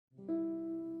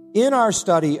In our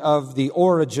study of the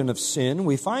origin of sin,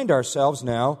 we find ourselves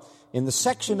now in the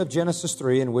section of Genesis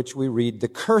 3 in which we read the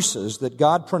curses that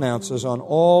God pronounces on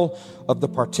all of the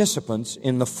participants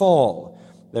in the fall.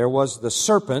 There was the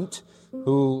serpent,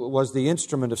 who was the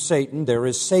instrument of Satan. There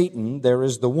is Satan, there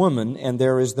is the woman, and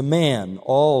there is the man.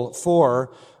 All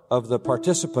four of the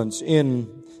participants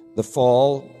in the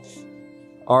fall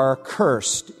are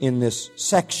cursed in this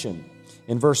section.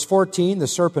 In verse 14, the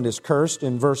serpent is cursed.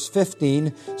 In verse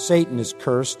 15, Satan is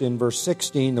cursed. In verse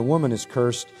 16, the woman is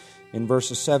cursed. In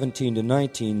verses 17 to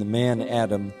 19, the man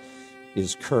Adam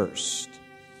is cursed.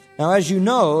 Now, as you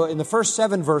know, in the first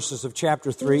 7 verses of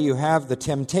chapter 3, you have the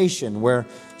temptation where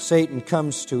Satan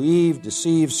comes to Eve,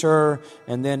 deceives her,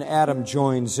 and then Adam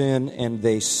joins in and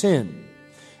they sin.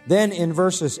 Then in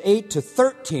verses 8 to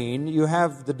 13, you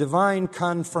have the divine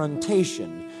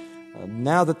confrontation.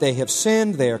 Now that they have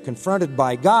sinned, they are confronted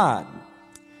by God.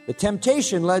 The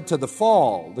temptation led to the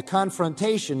fall. The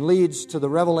confrontation leads to the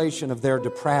revelation of their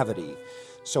depravity.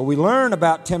 So we learn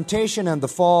about temptation and the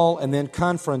fall, and then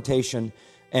confrontation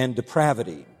and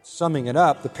depravity. Summing it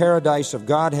up, the paradise of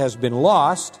God has been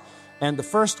lost, and the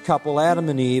first couple, Adam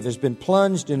and Eve, has been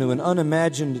plunged into an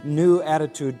unimagined new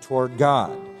attitude toward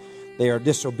God. They are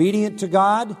disobedient to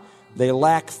God. They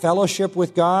lack fellowship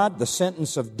with God. The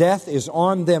sentence of death is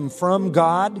on them from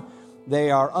God.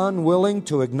 They are unwilling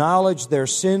to acknowledge their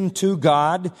sin to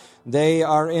God. They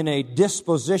are in a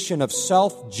disposition of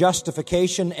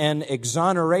self-justification and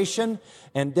exoneration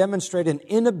and demonstrate an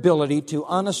inability to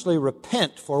honestly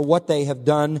repent for what they have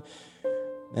done.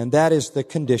 And that is the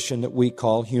condition that we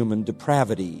call human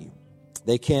depravity.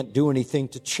 They can't do anything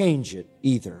to change it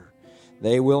either.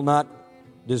 They will not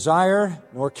desire,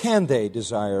 nor can they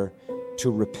desire, to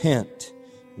repent.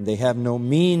 And they have no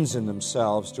means in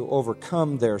themselves to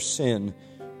overcome their sin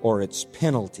or its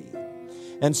penalty.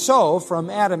 And so, from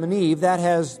Adam and Eve, that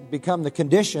has become the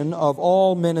condition of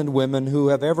all men and women who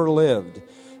have ever lived.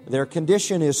 Their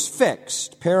condition is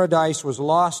fixed. Paradise was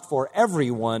lost for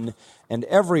everyone, and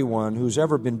everyone who's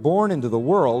ever been born into the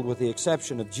world, with the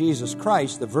exception of Jesus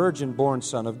Christ, the virgin-born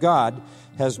Son of God,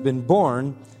 has been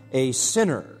born a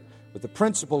sinner, with the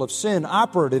principle of sin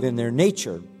operative in their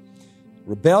nature.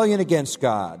 Rebellion against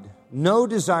God, no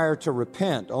desire to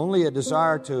repent, only a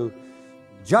desire to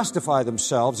justify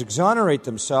themselves, exonerate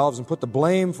themselves, and put the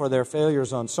blame for their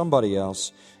failures on somebody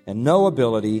else, and no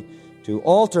ability to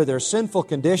alter their sinful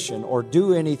condition or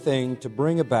do anything to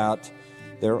bring about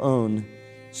their own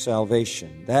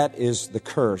salvation. That is the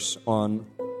curse on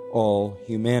all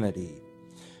humanity.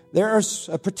 There's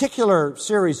a particular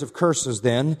series of curses,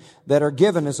 then, that are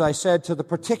given, as I said, to the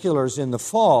particulars in the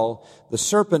fall. The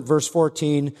serpent, verse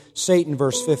 14, Satan,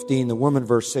 verse 15, the woman,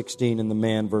 verse 16, and the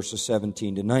man, verses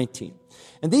 17 to 19.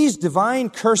 And these divine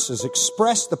curses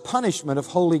express the punishment of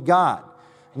holy God.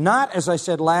 Not, as I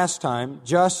said last time,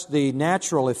 just the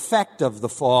natural effect of the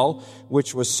fall,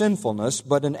 which was sinfulness,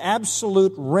 but an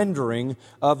absolute rendering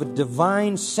of a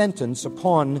divine sentence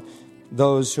upon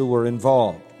those who were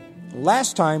involved.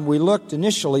 Last time we looked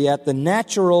initially at the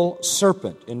natural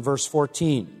serpent in verse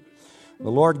 14. The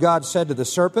Lord God said to the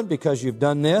serpent, because you've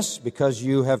done this, because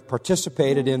you have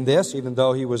participated in this, even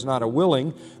though he was not a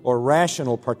willing or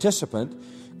rational participant,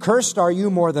 cursed are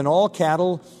you more than all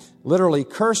cattle. Literally,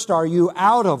 cursed are you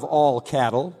out of all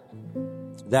cattle.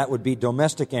 That would be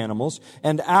domestic animals.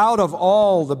 And out of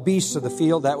all the beasts of the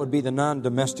field, that would be the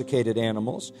non-domesticated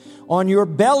animals. On your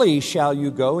belly shall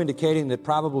you go, indicating that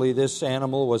probably this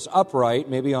animal was upright,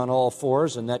 maybe on all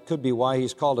fours, and that could be why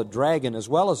he's called a dragon as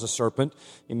well as a serpent.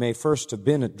 He may first have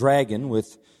been a dragon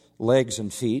with legs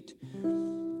and feet.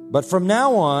 But from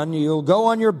now on, you'll go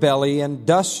on your belly, and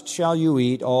dust shall you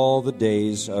eat all the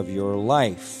days of your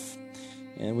life.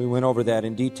 And we went over that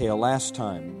in detail last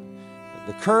time.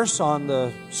 The curse on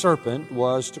the serpent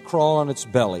was to crawl on its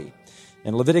belly.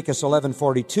 In Leviticus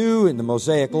 11:42, in the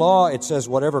Mosaic Law, it says,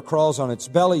 whatever crawls on its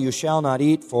belly you shall not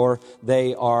eat, for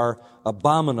they are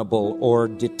abominable or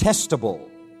detestable.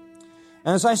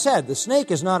 And as I said, the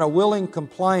snake is not a willing,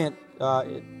 compliant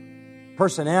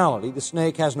personality. The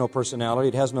snake has no personality.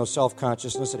 It has no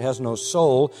self-consciousness. It has no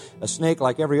soul. A snake,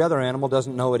 like every other animal,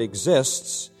 doesn't know it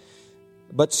exists.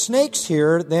 But snakes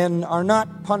here then are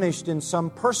not punished in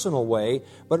some personal way,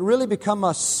 but really become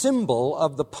a symbol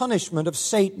of the punishment of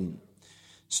Satan.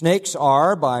 Snakes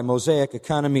are, by Mosaic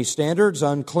economy standards,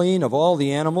 unclean of all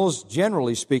the animals,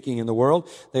 generally speaking, in the world.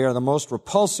 They are the most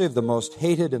repulsive, the most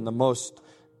hated, and the most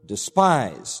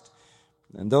despised.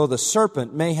 And though the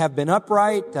serpent may have been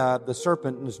upright, the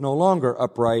serpent is no longer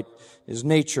upright. His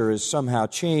nature is somehow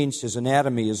changed. His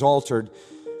anatomy is altered.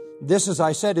 This, as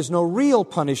I said, is no real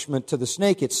punishment to the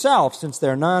snake itself, since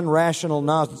they're non-rational,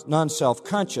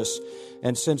 non-self-conscious,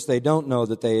 and since they don't know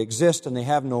that they exist and they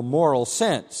have no moral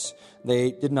sense.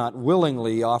 They did not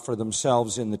willingly offer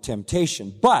themselves in the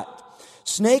temptation. But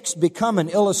snakes become an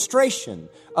illustration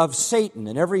of Satan,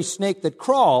 and every snake that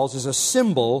crawls is a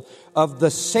symbol of the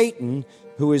Satan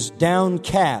who is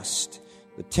downcast,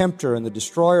 the tempter and the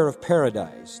destroyer of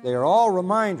paradise. They are all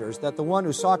reminders that the one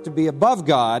who sought to be above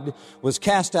God was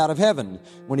cast out of heaven.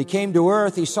 When he came to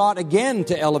earth, he sought again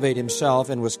to elevate himself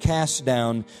and was cast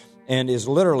down, and is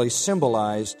literally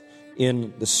symbolized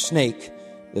in the snake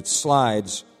that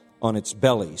slides on its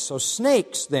belly. So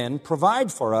snakes then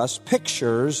provide for us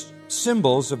pictures,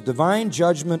 symbols of divine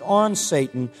judgment on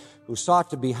Satan, who sought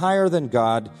to be higher than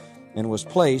God and was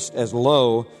placed as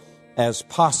low as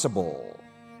possible.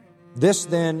 This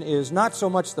then is not so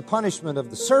much the punishment of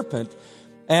the serpent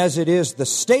as it is the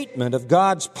statement of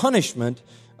God's punishment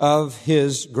of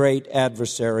his great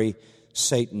adversary,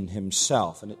 Satan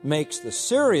himself. And it makes the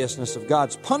seriousness of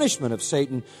God's punishment of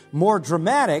Satan more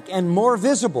dramatic and more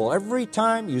visible. Every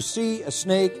time you see a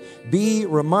snake, be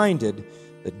reminded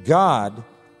that God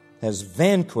has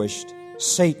vanquished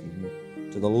Satan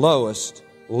to the lowest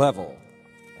level,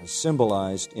 as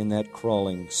symbolized in that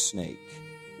crawling snake.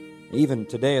 Even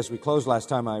today, as we closed last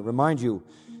time, I remind you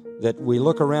that we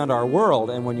look around our world,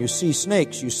 and when you see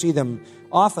snakes, you see them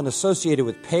often associated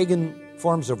with pagan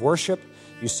forms of worship.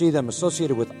 You see them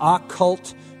associated with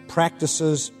occult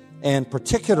practices, and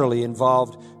particularly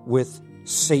involved with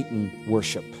Satan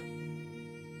worship.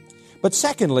 But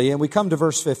secondly, and we come to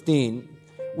verse 15,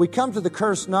 we come to the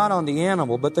curse not on the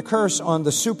animal, but the curse on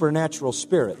the supernatural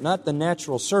spirit. Not the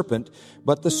natural serpent,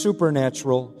 but the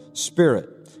supernatural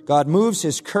spirit. God moves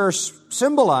his curse,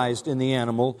 symbolized in the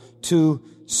animal, to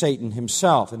Satan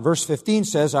himself. And verse 15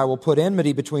 says, I will put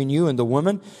enmity between you and the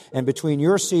woman, and between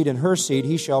your seed and her seed.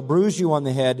 He shall bruise you on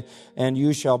the head, and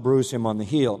you shall bruise him on the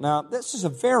heel. Now, this is a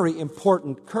very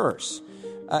important curse.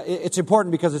 It's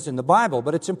important because it's in the Bible,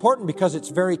 but it's important because it's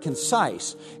very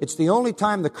concise. It's the only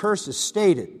time the curse is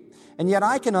stated. And yet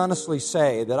I can honestly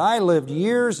say that I lived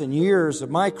years and years of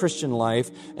my Christian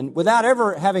life and without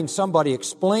ever having somebody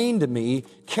explain to me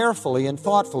carefully and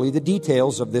thoughtfully the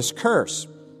details of this curse.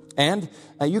 And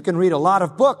you can read a lot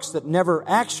of books that never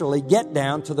actually get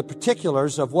down to the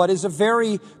particulars of what is a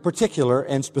very particular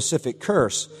and specific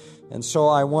curse. And so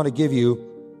I want to give you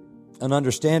an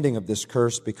understanding of this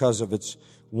curse because of its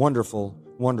wonderful,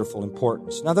 wonderful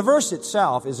importance. Now, the verse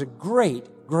itself is a great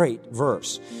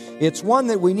verse. It's one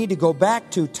that we need to go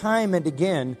back to time and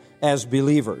again as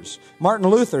believers. Martin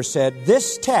Luther said,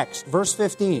 this text, verse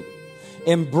 15,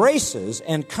 embraces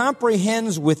and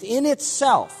comprehends within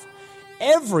itself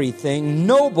everything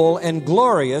noble and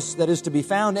glorious that is to be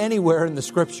found anywhere in the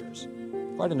Scriptures.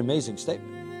 Quite an amazing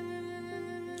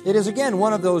statement. It is, again,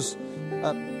 one of those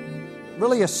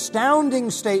really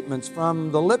astounding statements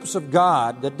from the lips of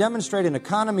God that demonstrate an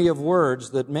economy of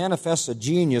words that manifests a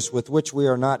genius with which we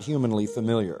are not humanly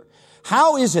familiar.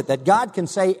 How is it that God can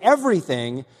say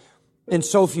everything in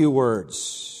so few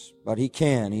words? But he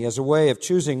can. He has a way of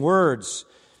choosing words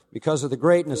because of the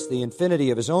greatness, the infinity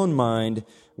of his own mind,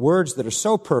 words that are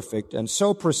so perfect and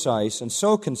so precise and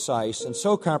so concise and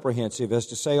so comprehensive as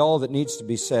to say all that needs to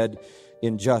be said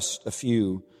in just a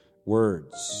few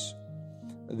words.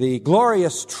 The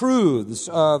glorious truths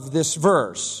of this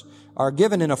verse are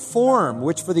given in a form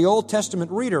which for the Old Testament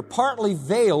reader partly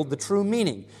veiled the true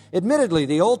meaning. Admittedly,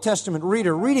 the Old Testament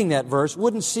reader reading that verse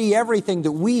wouldn't see everything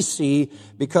that we see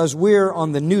because we're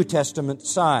on the New Testament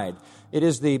side. It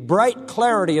is the bright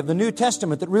clarity of the New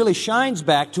Testament that really shines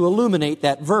back to illuminate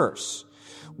that verse.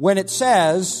 When it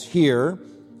says here,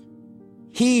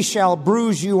 he shall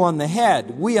bruise you on the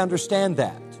head, we understand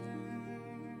that.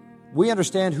 We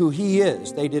understand who he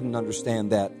is. They didn't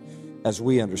understand that as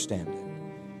we understand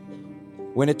it.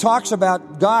 When it talks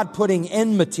about God putting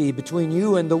enmity between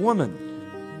you and the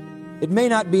woman, it may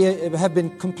not have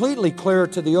been completely clear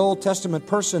to the Old Testament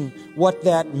person what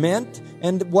that meant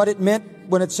and what it meant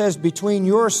when it says between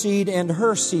your seed and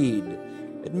her seed.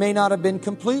 It may not have been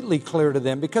completely clear to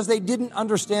them because they didn't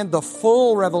understand the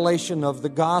full revelation of the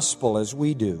gospel as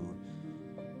we do.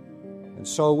 And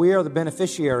so we are the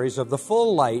beneficiaries of the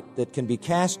full light that can be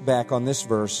cast back on this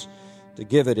verse to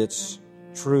give it its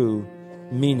true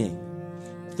meaning.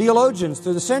 Theologians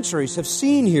through the centuries have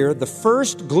seen here the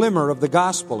first glimmer of the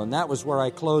gospel, and that was where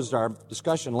I closed our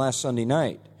discussion last Sunday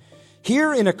night.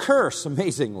 Here in a curse,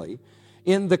 amazingly,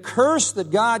 in the curse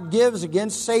that God gives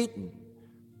against Satan,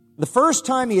 the first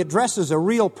time he addresses a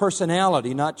real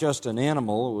personality, not just an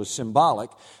animal, it was symbolic.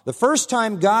 The first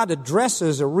time God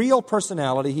addresses a real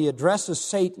personality, he addresses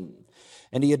Satan.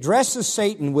 And he addresses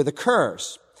Satan with a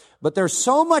curse. But there's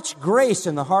so much grace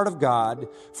in the heart of God.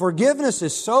 Forgiveness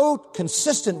is so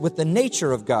consistent with the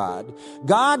nature of God.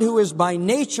 God who is by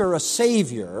nature a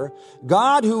Savior,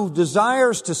 God who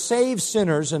desires to save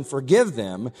sinners and forgive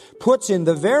them, puts in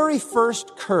the very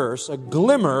first curse a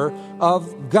glimmer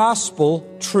of gospel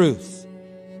truth.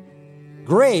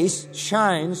 Grace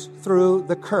shines through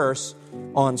the curse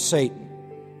on Satan.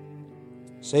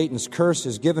 Satan's curse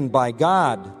is given by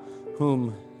God,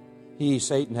 whom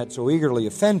Satan, had so eagerly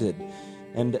offended.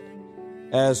 And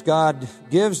as God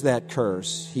gives that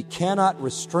curse, he cannot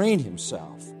restrain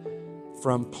himself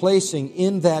from placing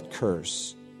in that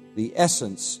curse the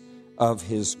essence of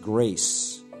his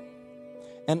grace.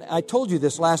 And I told you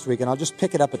this last week, and I'll just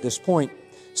pick it up at this point.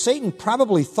 Satan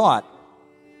probably thought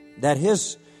that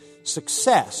his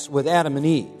success with Adam and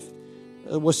Eve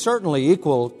was certainly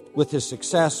equal with his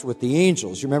success with the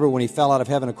angels. You remember when he fell out of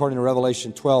heaven, according to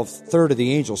Revelation 12, a third of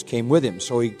the angels came with him.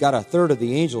 So he got a third of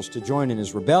the angels to join in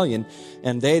his rebellion,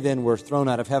 and they then were thrown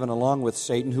out of heaven along with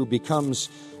Satan, who becomes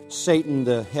Satan,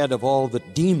 the head of all the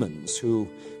demons who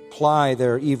ply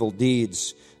their evil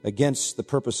deeds against the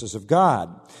purposes of God.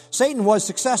 Satan was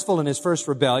successful in his first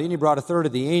rebellion. He brought a third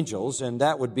of the angels, and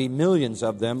that would be millions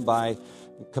of them by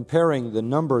comparing the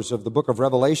numbers of the book of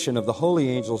Revelation of the holy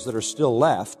angels that are still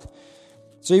left.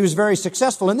 So he was very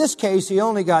successful. In this case, he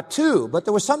only got 2, but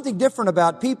there was something different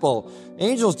about people.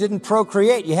 Angels didn't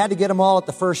procreate. You had to get them all at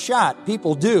the first shot.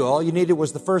 People do. All you needed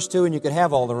was the first 2 and you could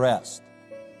have all the rest.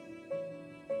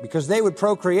 Because they would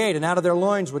procreate, and out of their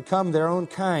loins would come their own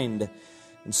kind.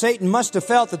 And Satan must have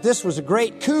felt that this was a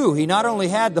great coup. He not only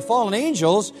had the fallen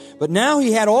angels, but now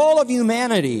he had all of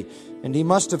humanity. And he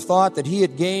must have thought that he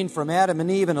had gained from Adam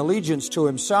and Eve an allegiance to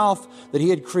himself, that he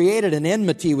had created an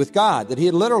enmity with God, that he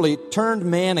had literally turned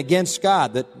man against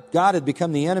God, that God had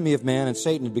become the enemy of man and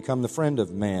Satan had become the friend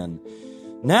of man.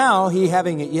 Now, he,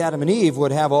 having Adam and Eve,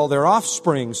 would have all their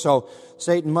offspring. So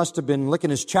Satan must have been licking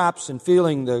his chops and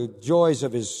feeling the joys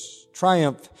of his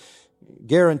triumph,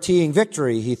 guaranteeing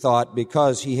victory, he thought,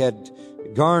 because he had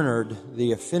garnered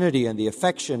the affinity and the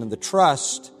affection and the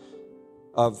trust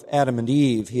of Adam and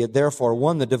Eve. He had therefore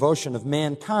won the devotion of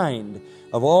mankind,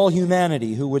 of all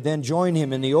humanity, who would then join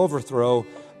him in the overthrow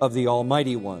of the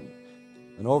Almighty One,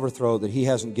 an overthrow that he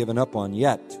hasn't given up on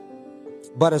yet.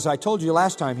 But as I told you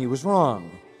last time, he was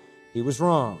wrong. He was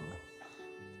wrong.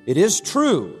 It is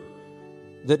true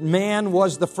that man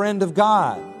was the friend of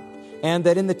God, and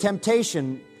that in the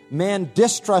temptation, man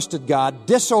distrusted God,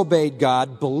 disobeyed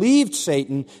God, believed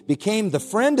Satan, became the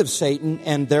friend of Satan,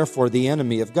 and therefore the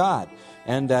enemy of God.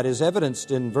 And that is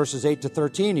evidenced in verses 8 to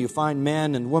 13. You find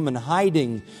man and woman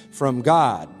hiding from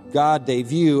God. God they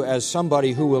view as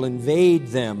somebody who will invade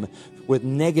them with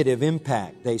negative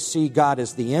impact. They see God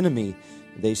as the enemy.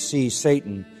 They see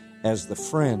Satan as the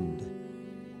friend.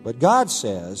 But God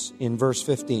says in verse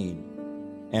 15,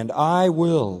 "And I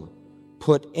will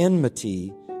put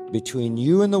enmity between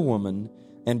you and the woman,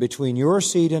 and between your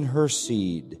seed and her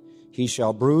seed. He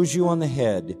shall bruise you on the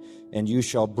head, and you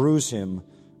shall bruise him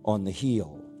on the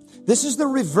heel." This is the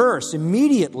reverse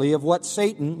immediately of what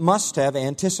Satan must have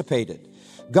anticipated.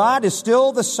 God is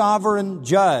still the sovereign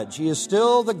judge. He is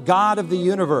still the God of the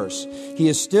universe. He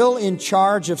is still in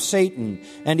charge of Satan.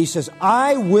 And he says,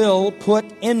 "I will put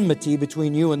enmity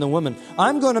between you and the woman.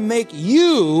 I'm going to make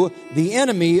you the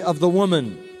enemy of the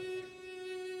woman."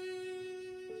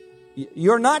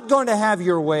 You're not going to have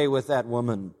your way with that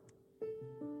woman.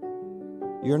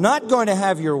 You're not going to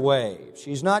have your way.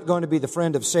 She's not going to be the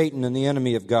friend of Satan and the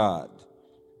enemy of God.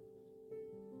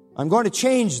 I'm going to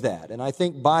change that. And I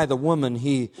think by the woman,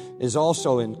 he is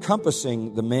also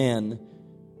encompassing the man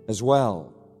as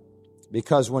well.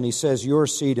 Because when he says your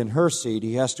seed and her seed,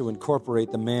 he has to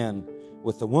incorporate the man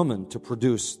with the woman to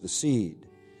produce the seed.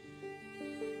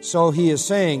 So he is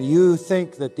saying, you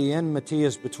think that the enmity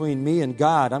is between me and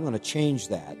God. I'm going to change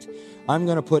that. I'm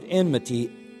going to put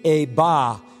enmity,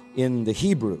 𝕬𝖓, in the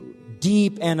Hebrew.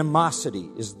 Deep animosity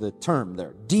is the term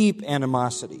there. Deep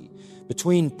animosity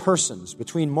between persons,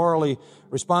 between morally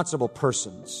responsible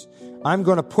persons. I'm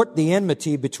going to put the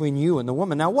enmity between you and the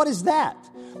woman. Now, what is that?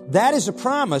 That is a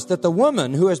promise that the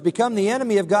woman who has become the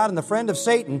enemy of God and the friend of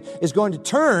Satan is going to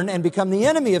turn and become the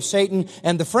enemy of Satan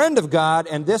and the friend of God.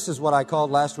 And this is what I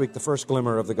called last week the first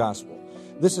glimmer of the gospel.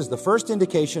 This is the first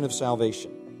indication of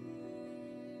salvation.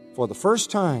 For the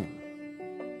first time,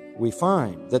 we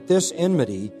find that this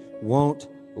enmity won't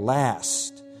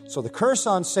last. So the curse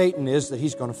on Satan is that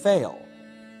he's going to fail.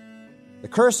 The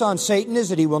curse on Satan is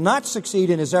that he will not succeed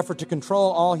in his effort to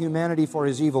control all humanity for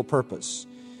his evil purpose.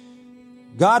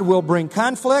 God will bring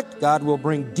conflict. God will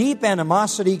bring deep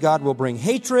animosity. God will bring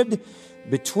hatred.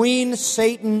 between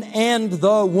Satan and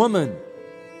the woman.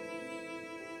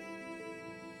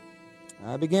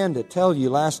 I began to tell you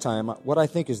last time what I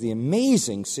think is the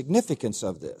amazing significance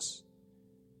of this.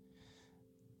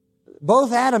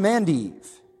 Both Adam and Eve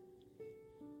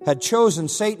had chosen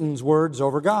Satan's words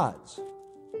over God's.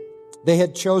 They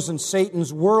had chosen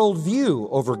Satan's worldview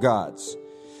over God's.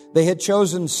 They had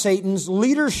chosen Satan's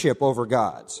leadership over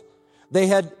God's. They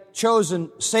had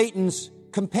chosen Satan's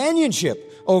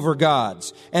companionship over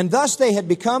God's. And thus they had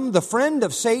become the friend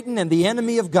of Satan and the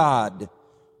enemy of God.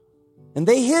 And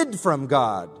they hid from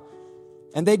God.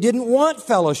 And they didn't want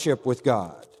fellowship with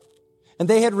God. And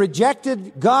they had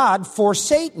rejected God for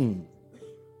Satan.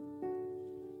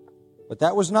 But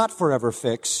that was not forever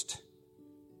fixed.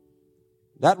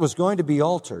 That was going to be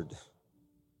altered.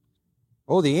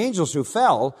 Oh, the angels who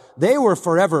fell, they were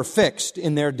forever fixed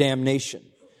in their damnation.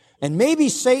 And maybe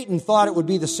Satan thought it would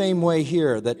be the same way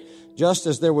here, that just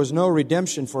as there was no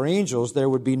redemption for angels, there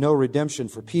would be no redemption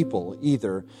for people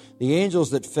either. The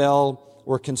angels that fell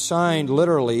were consigned,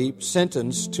 literally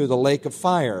sentenced to the lake of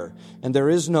fire. And there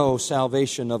is no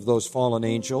salvation of those fallen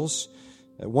angels.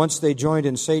 Once they joined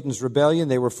in Satan's rebellion,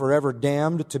 they were forever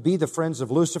damned to be the friends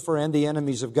of Lucifer and the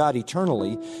enemies of God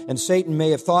eternally. And Satan may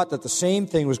have thought that the same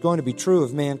thing was going to be true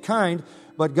of mankind,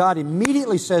 but God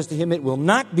immediately says to him, it will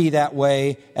not be that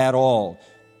way at all.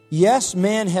 Yes,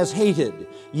 man has hated.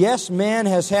 Yes, man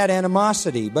has had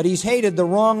animosity, but he's hated the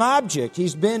wrong object.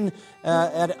 He's been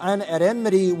at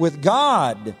enmity with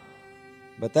God.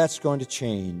 But that's going to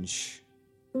change.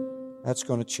 That's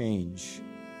going to change.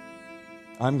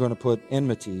 I'm going to put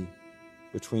enmity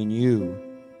between you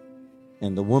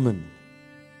and the woman.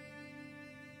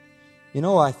 You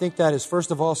know, I think that is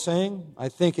first of all saying, I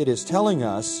think it is telling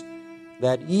us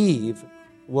that Eve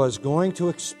was going to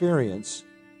experience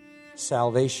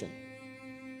salvation.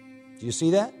 Do you see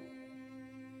that?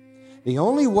 The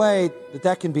only way that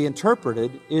that can be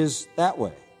interpreted is that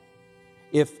way.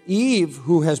 If Eve,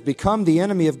 who has become the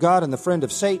enemy of God and the friend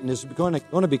of Satan, is going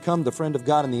to become the friend of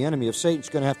God and the enemy of Satan, she's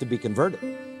going to have to be converted.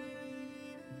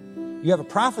 You have a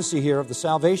prophecy here of the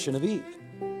salvation of Eve.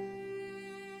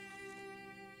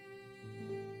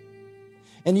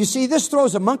 And you see, this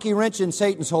throws a monkey wrench in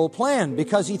Satan's whole plan,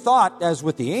 because he thought, as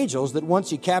with the angels, that once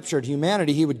he captured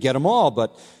humanity, he would get them all,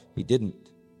 but he didn't.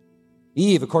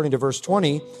 Eve, according to verse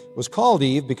 20, was called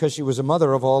Eve because she was a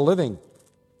mother of all living.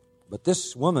 But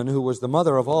this woman, who was the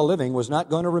mother of all living, was not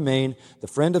going to remain the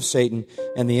friend of Satan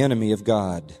and the enemy of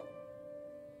God.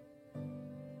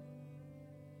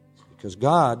 Because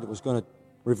God was going to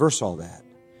reverse all that.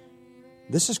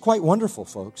 This is quite wonderful,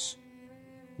 folks.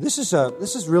 This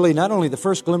is really not only the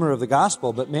first glimmer of the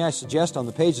gospel, but may I suggest on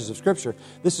the pages of Scripture,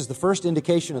 this is the first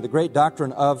indication of the great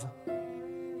doctrine of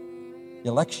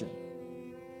election.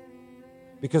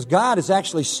 Because God is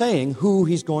actually saying who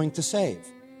He's going to save.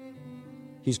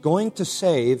 He's going to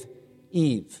save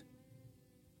Eve.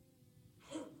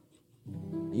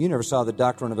 You never saw the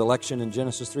doctrine of election in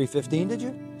Genesis 3:15, did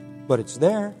you? But it's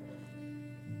there.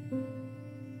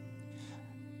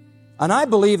 And I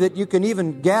believe that you can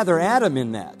even gather Adam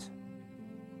in that.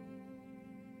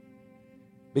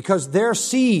 Because their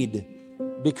seed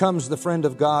becomes the friend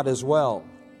of God as well.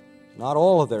 Not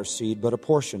all of their seed, but a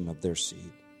portion of their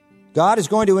seed. God is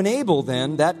going to enable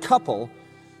then that couple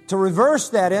to reverse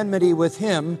that enmity with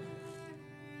Him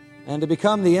and to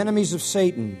become the enemies of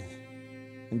Satan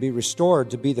and be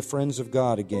restored to be the friends of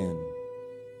God again.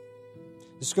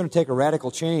 This is going to take a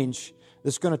radical change.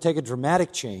 This is going to take a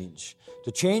dramatic change.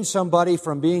 To change somebody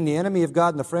from being the enemy of God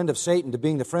and the friend of Satan to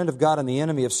being the friend of God and the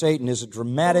enemy of Satan is a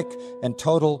dramatic and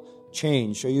total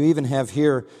change. So you even have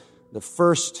here the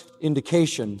first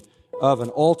indication of an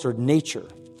altered nature.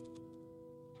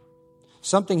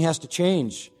 Something has to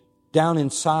change down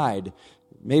inside.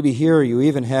 Maybe here you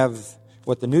even have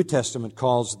what the New Testament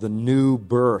calls the new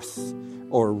birth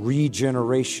or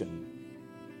regeneration.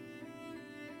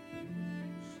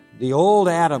 The old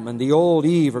Adam and the old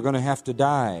Eve are going to have to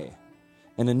die.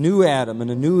 And a new Adam and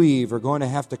a new Eve are going to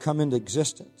have to come into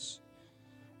existence.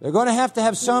 They're going to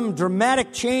have some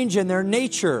dramatic change in their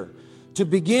nature to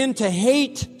begin to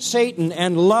hate Satan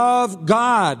and love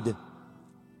God.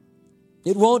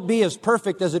 It won't be as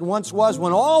perfect as it once was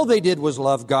when all they did was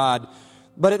love God,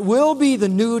 but it will be the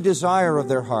new desire of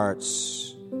their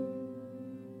hearts.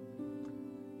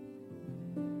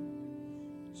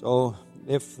 So,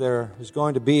 if there is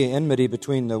going to be enmity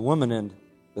between the woman and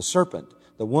the serpent,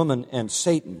 the woman and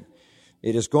Satan,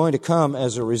 it is going to come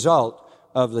as a result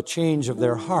of the change of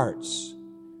their hearts.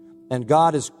 And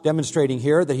God is demonstrating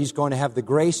here that He's going to have the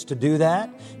grace to do that.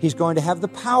 He's going to have the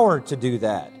power to do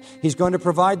that. He's going to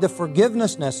provide the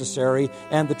forgiveness necessary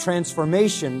and the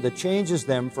transformation that changes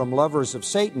them from lovers of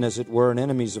Satan, as it were, and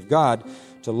enemies of God,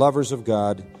 to lovers of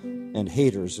God and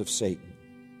haters of Satan.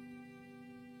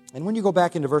 And when you go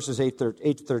back into verses 8 to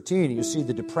 13, you see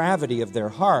the depravity of their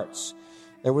hearts.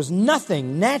 There was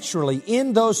nothing naturally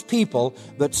in those people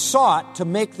that sought to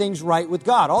make things right with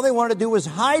God. All they wanted to do was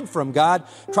hide from God,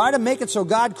 try to make it so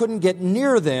God couldn't get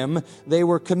near them. They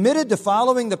were committed to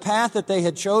following the path that they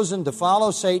had chosen to follow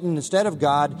Satan instead of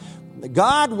God.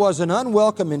 God was an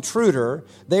unwelcome intruder.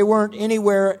 They weren't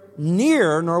anywhere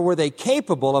near, nor were they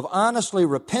capable of honestly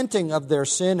repenting of their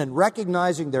sin and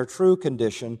recognizing their true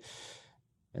condition.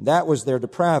 And that was their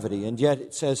depravity. And yet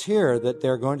it says here that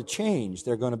they're going to change.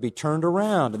 They're going to be turned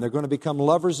around, and they're going to become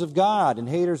lovers of God and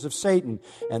haters of Satan.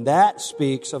 And that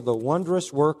speaks of the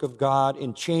wondrous work of God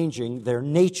in changing their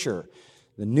nature,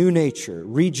 the new nature,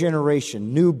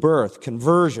 regeneration, new birth,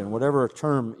 conversion, whatever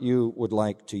term you would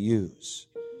like to use.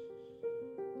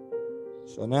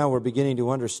 So now we're beginning to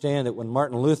understand that when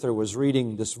Martin Luther was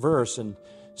reading this verse and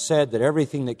said that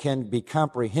everything that can be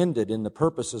comprehended in the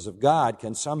purposes of God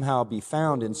can somehow be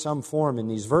found in some form in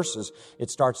these verses,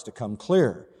 it starts to come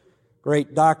clear.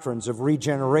 Great doctrines of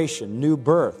regeneration, new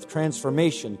birth,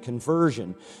 transformation,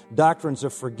 conversion, doctrines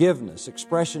of forgiveness,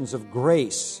 expressions of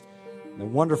grace, the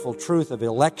wonderful truth of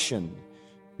election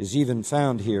is even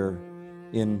found here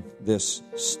in this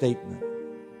statement.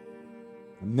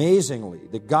 Amazingly,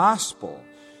 the gospel,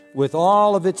 with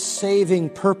all of its saving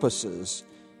purposes,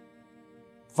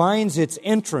 finds its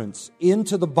entrance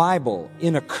into the Bible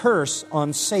in a curse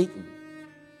on Satan.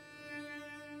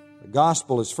 The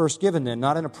gospel is first given then,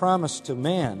 not in a promise to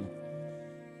man,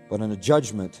 but in a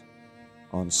judgment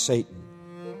on Satan.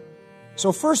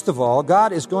 So first of all,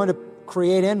 God is going to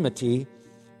create enmity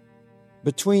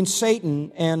between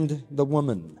Satan and the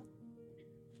woman.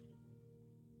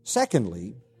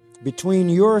 Secondly, between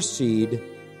your seed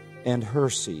and her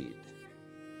seed.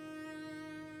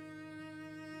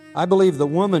 I believe the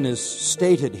woman is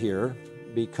stated here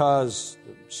because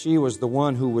she was the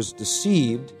one who was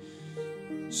deceived.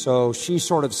 So she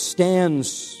sort of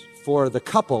stands for the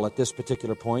couple at this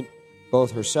particular point.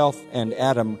 Both herself and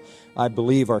Adam, I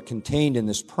believe, are contained in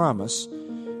this promise.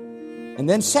 And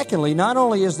then secondly, not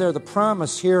only is there the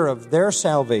promise here of their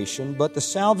salvation, but the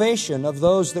salvation of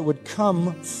those that would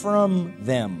come from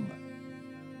them.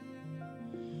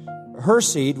 Her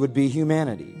seed would be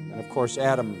humanity. And of course,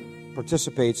 Adam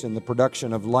participates in the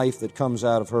production of life that comes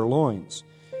out of her loins.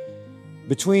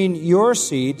 Between your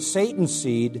seed, Satan's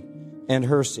seed, and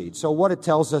her seed. So what it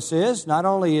tells us is, not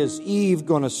only is Eve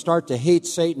going to start to hate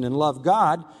Satan and love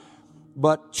God,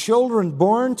 but children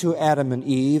born to Adam and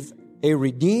Eve, a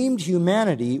redeemed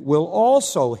humanity, will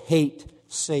also hate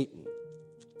Satan.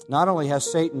 Not only has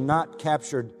Satan not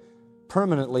captured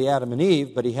permanently Adam and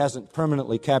Eve, but he hasn't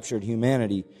permanently captured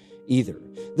humanity either.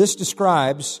 This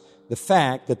describes the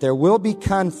fact that there will be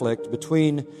conflict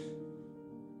between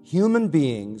human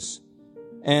beings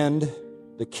and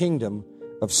the kingdom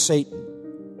of Satan.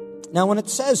 Now, when it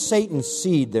says Satan's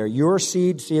seed there, your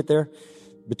seed, see it there?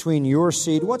 Between your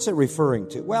seed, what's it referring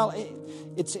to? Well,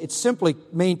 it simply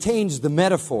maintains the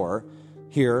metaphor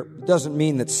here. It doesn't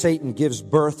mean that Satan gives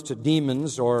birth to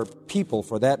demons or people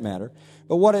for that matter.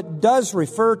 But what it does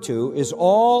refer to is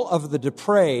all of the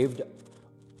depraved,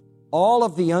 all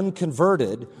of the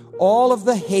unconverted, all of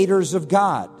the haters of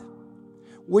God,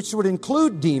 which would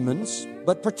include demons,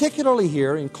 but particularly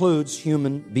here includes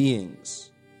human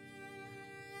beings.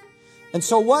 And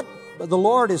so what the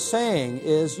Lord is saying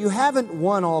is, you haven't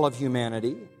won all of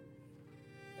humanity.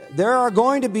 There are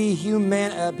going to be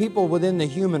people within the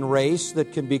human race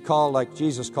that can be called, like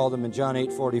Jesus called them in John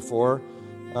 8:44,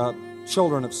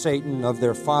 children of Satan, of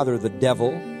their father the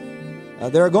devil.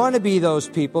 There are going to be those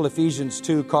people, Ephesians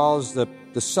 2 calls the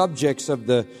subjects of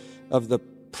the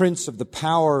prince of the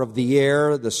power of the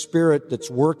air, the spirit that's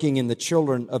working in the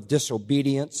children of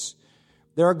disobedience.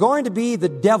 There are going to be the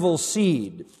devil's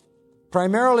seed,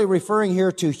 primarily referring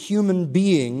here to human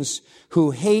beings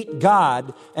who hate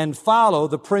God and follow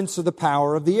the prince of the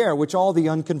power of the air, which all the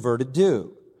unconverted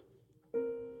do.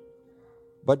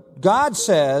 But God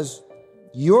says,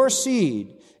 your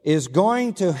seed is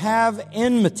going to have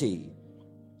enmity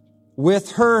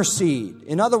with her seed.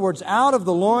 In other words, out of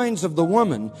the loins of the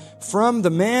woman, from the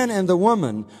man and the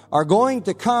woman, are going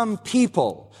to come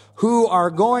people who are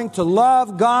going to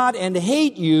love God and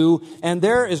hate you, and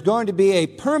there is going to be a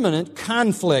permanent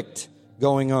conflict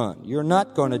going on. You're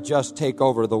not going to just take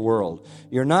over the world.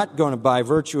 You're not going to, by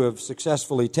virtue of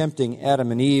successfully tempting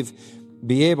Adam and Eve,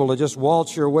 be able to just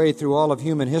waltz your way through all of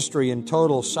human history in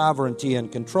total sovereignty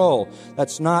and control.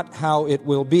 That's not how it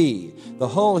will be. The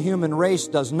whole human race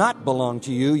does not belong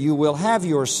to you. You will have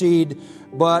your seed,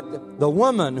 but the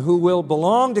woman who will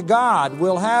belong to God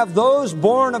will have those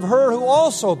born of her who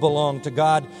also belong to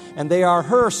God, and they are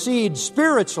her seed,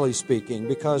 spiritually speaking,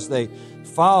 because they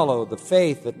follow the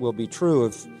faith that will be true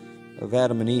of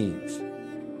Adam and Eve.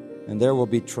 And there will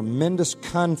be tremendous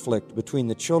conflict between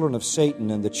the children of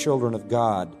Satan and the children of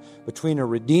God, between a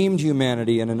redeemed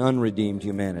humanity and an unredeemed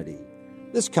humanity.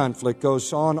 This conflict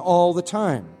goes on all the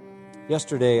time.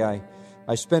 Yesterday,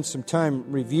 I spent some time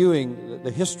reviewing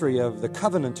the history of the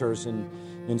Covenanters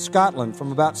in Scotland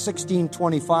from about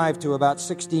 1625 to about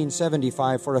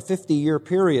 1675 for a 50-year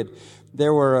period.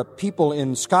 There were people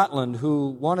in Scotland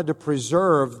who wanted to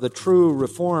preserve the true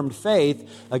Reformed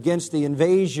faith against the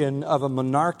invasion of a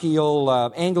monarchical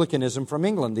Anglicanism from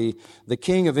England. The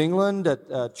King of England,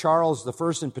 Charles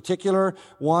I in particular,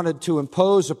 wanted to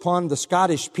impose upon the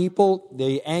Scottish people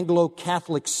the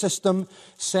Anglo-Catholic system,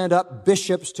 sent up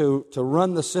bishops to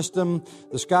run the system.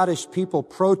 The Scottish people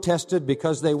protested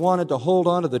because they wanted to hold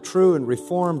on to the true and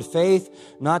Reformed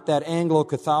faith, not that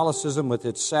Anglo-Catholicism with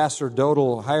its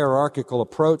sacerdotal hierarchical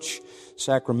approach,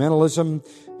 sacramentalism,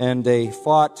 and they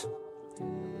fought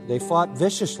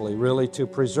viciously, really, to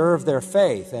preserve their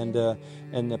faith. And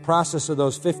in the process of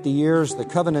those 50 years, the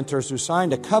Covenanters who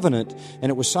signed a covenant,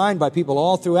 and it was signed by people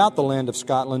all throughout the land of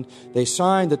Scotland, they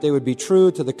signed that they would be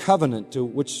true to the covenant, to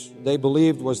which they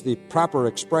believed was the proper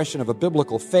expression of a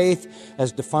biblical faith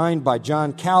as defined by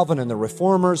John Calvin and the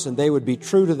Reformers, and they would be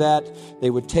true to that. They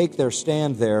would take their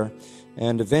stand there.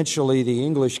 And eventually the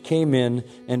English came in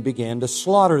and began to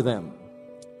slaughter them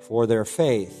for their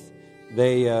faith.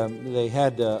 They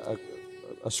had a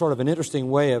sort of an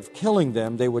interesting way of killing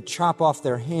them. They would chop off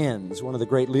their hands. One of the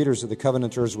great leaders of the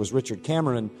Covenanters was Richard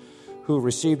Cameron, who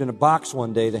received in a box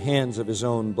one day the hands of his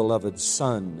own beloved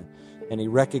son. And he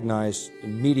recognized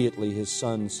immediately his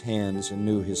son's hands and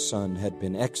knew his son had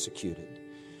been executed.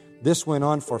 This went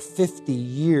on for 50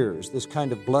 years, this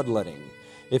kind of bloodletting.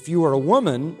 If you were a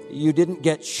woman, you didn't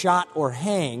get shot or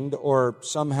hanged or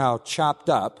somehow chopped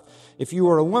up. If you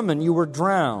were a woman, you were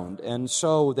drowned. And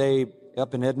so they,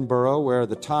 up in Edinburgh, where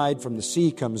the tide from the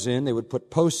sea comes in, they would put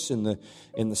posts in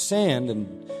the sand,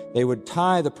 and they would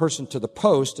tie the person to the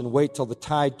post and wait till the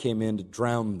tide came in to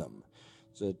drown them.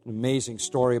 It's an amazing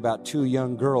story about two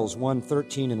young girls, one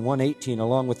 13 and one 18,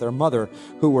 along with their mother,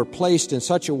 who were placed in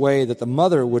such a way that the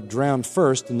mother would drown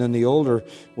first, and then the older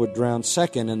would drown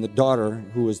second, and the daughter,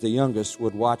 who was the youngest,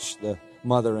 would watch the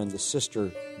mother and the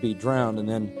sister be drowned, and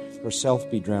then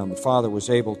herself be drowned. The father was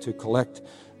able to collect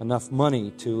enough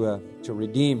money to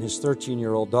redeem his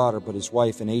 13-year-old daughter, but his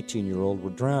wife and 18-year-old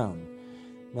were drowned.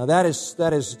 Now that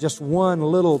is just one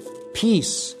little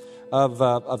piece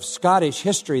of Scottish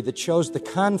history that shows the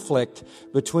conflict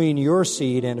between your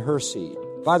seed and her seed.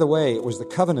 By the way, it was the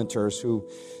Covenanters who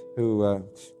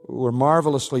were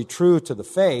marvelously true to the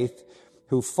faith,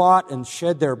 who fought and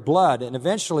shed their blood, and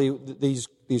eventually these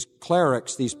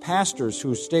clerics, these pastors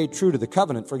who stayed true to the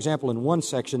covenant. For example, in one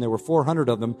section there were 400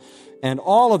 of them, and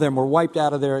all of them were wiped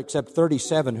out of there except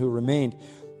 37 who remained.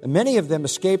 And many of them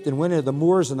escaped and went into the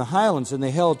moors and the highlands, and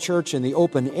they held church in the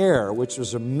open air, which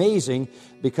was amazing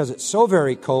because it's so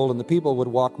very cold, and the people would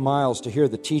walk miles to hear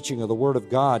the teaching of the Word of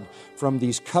God from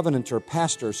these Covenanter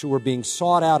pastors who were being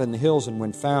sought out in the hills, and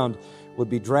when found would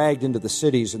be dragged into the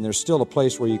cities. And there's still a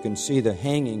place where you can see the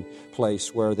hanging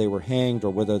place where they were hanged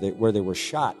or where they were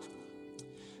shot.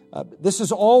 This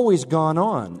has always gone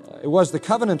on. It was the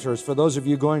Covenanters, for those of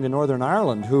you going to Northern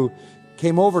Ireland, who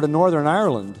came over to Northern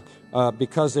Ireland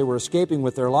because they were escaping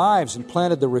with their lives and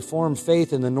planted the Reformed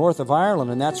faith in the north of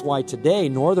Ireland. And that's why today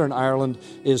Northern Ireland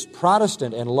is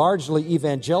Protestant and largely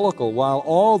evangelical, while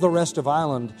all the rest of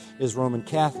Ireland is Roman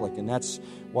Catholic. And that's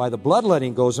why the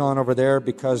bloodletting goes on over there,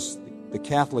 because the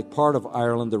Catholic part of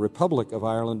Ireland, the Republic of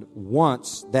Ireland,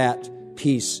 wants that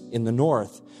peace in the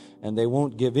north. And they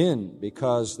won't give in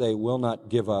because they will not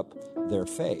give up their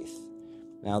faith.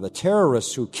 Now, the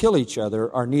terrorists who kill each other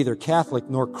are neither Catholic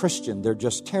nor Christian. They're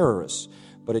just terrorists.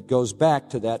 But it goes back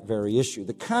to that very issue.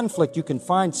 The conflict you can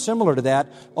find similar to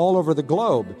that all over the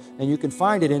globe. And you can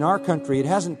find it in our country. It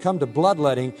hasn't come to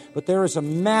bloodletting, but there is a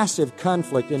massive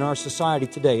conflict in our society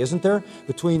today, isn't there?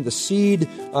 Between the seed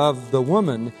of the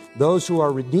woman, those who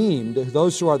are redeemed,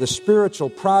 those who are the spiritual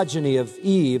progeny of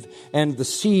Eve, and the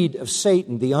seed of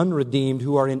Satan, the unredeemed,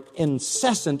 who are in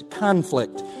incessant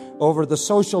conflict over the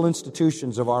social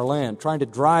institutions of our land, trying to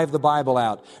drive the Bible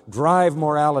out, drive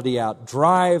morality out,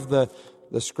 drive the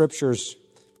Scripture's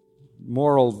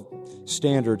moral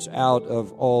standards out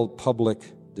of all public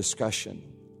discussion.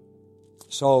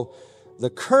 So the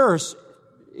curse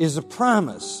is a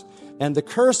promise. And the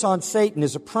curse on Satan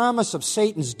is a promise of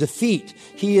Satan's defeat.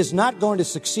 He is not going to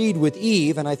succeed with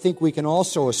Eve, and I think we can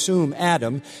also assume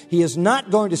Adam. He is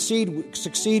not going to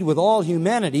succeed with all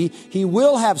humanity. He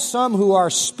will have some who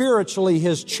are spiritually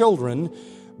his children,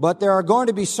 but there are going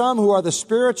to be some who are the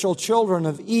spiritual children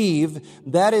of Eve.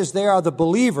 That is, they are the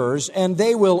believers, and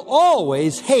they will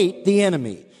always hate the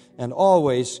enemy and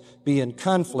always be in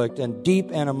conflict and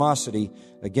deep animosity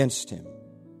against him.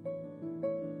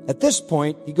 At this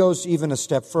point, he goes even a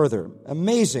step further.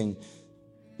 Amazing.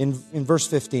 In verse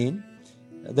 15,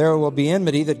 there will be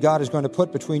enmity that God is going to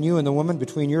put between you and the woman,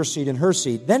 between your seed and her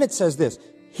seed. Then it says this,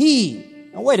 he.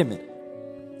 Now wait a minute.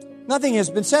 Nothing has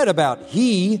been said about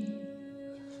he.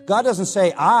 God doesn't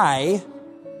say I.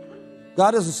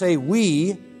 God doesn't say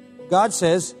we. God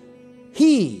says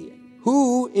he.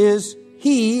 Who is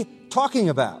he talking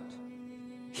about?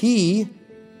 He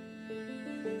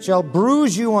shall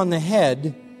bruise you on the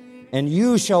head, and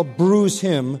you shall bruise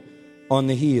him on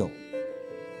the heel.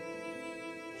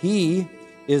 He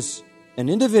is an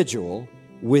individual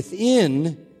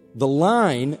within the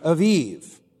line of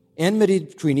Eve. Enmity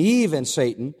between Eve and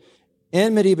Satan,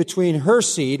 enmity between her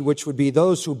seed, which would be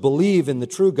those who believe in the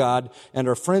true God and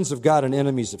are friends of God and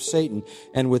enemies of Satan.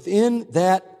 And within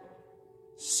that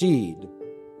seed,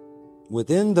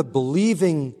 within the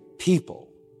believing people,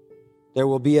 there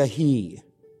will be a he.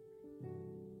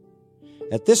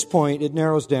 At this point, it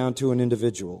narrows down to an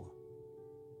individual,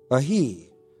 a he,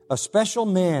 a special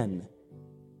man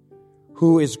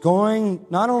who is going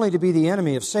not only to be the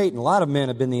enemy of Satan, a lot of men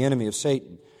have been the enemy of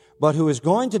Satan, but who is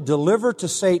going to deliver to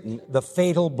Satan the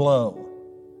fatal blow.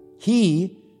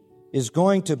 He is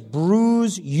going to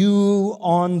bruise you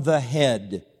on the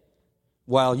head,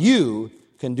 while you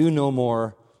can do no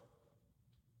more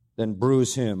than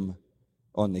bruise him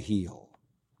on the heel.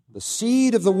 The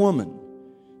seed of the woman,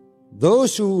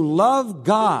 those who love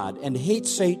God and hate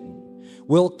Satan,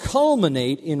 will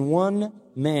culminate in one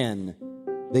man,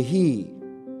 the he.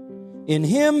 In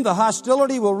him, the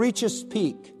hostility will reach its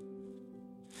peak.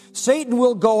 Satan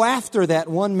will go after that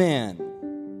one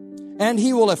man, and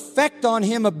he will effect on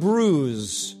him a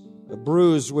bruise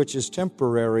which is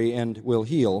temporary and will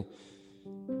heal,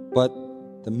 but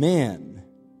the man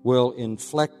will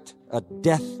inflict a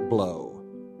death blow,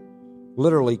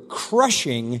 literally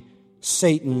crushing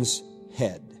Satan's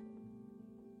head.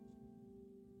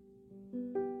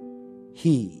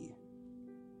 He.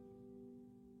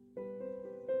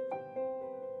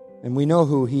 And we know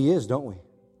who he is, don't we?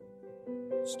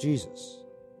 It's Jesus.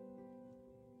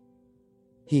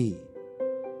 He.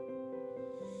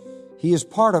 He is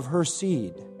part of her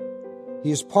seed.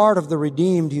 He is part of the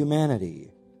redeemed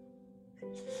humanity.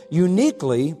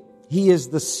 Uniquely, he is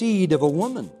the seed of a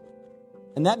woman.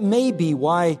 And that may be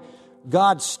why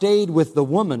God stayed with the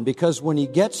woman, because when he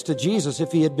gets to Jesus,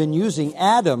 if he had been using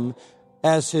Adam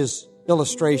as his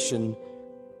illustration,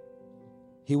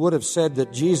 he would have said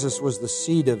that Jesus was the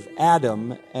seed of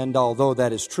Adam, and although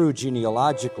that is true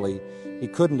genealogically, he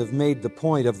couldn't have made the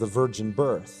point of the virgin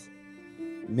birth.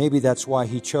 Maybe that's why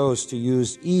he chose to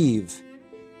use Eve,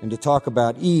 and to talk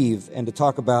about Eve, and to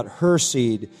talk about her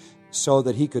seed, so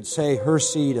that he could say her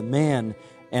seed, a man,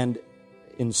 and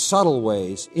in subtle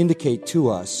ways indicate to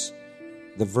us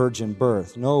the virgin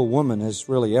birth. No woman has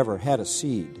really ever had a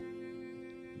seed,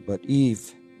 but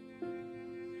Eve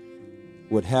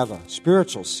would have a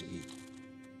spiritual seed.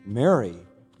 Mary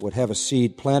would have a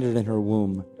seed planted in her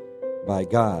womb by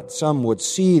God. Some would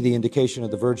see the indication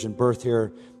of the virgin birth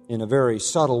here in a very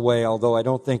subtle way, although I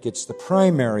don't think it's the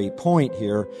primary point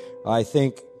here. I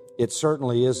think it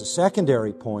certainly is a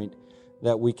secondary point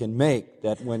that we can make,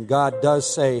 that when God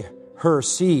does say her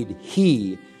seed,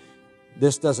 he,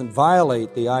 this doesn't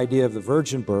violate the idea of the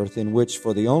virgin birth, in which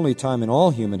for the only time in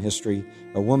all human history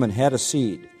a woman had a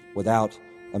seed without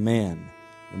a man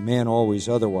always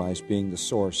otherwise being the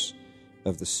source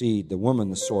of the seed, the woman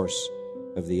the source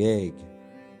of the egg.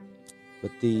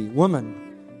 But the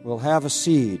woman will have a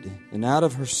seed, and out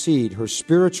of her seed, her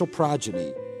spiritual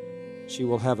progeny, she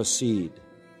will have a seed,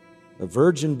 a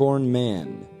virgin-born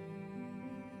man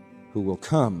who will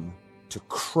come to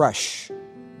crush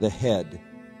the head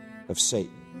of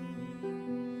Satan.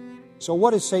 So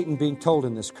what is Satan being told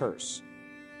in this curse?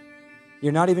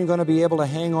 You're not even going to be able to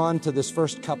hang on to this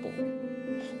first couple,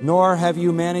 nor have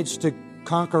you managed to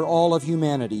conquer all of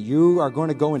humanity. You are going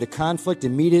to go into conflict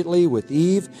immediately with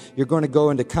Eve. You're going to go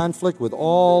into conflict with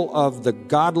all of the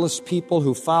godless people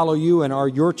who follow you and are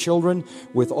your children,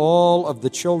 with all of the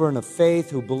children of faith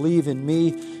who believe in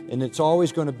me. And it's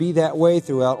always going to be that way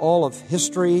throughout all of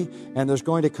history. And there's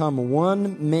going to come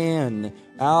one man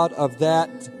out of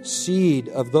that seed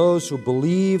of those who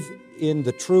believe in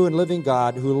the true and living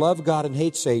God, who love God and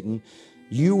hate Satan.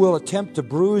 You will attempt to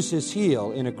bruise his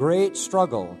heel in a great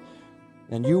struggle,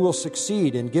 and you will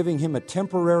succeed in giving him a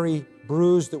temporary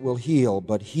bruise that will heal,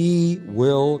 but he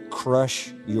will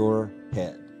crush your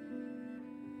head.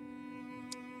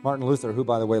 Martin Luther, who,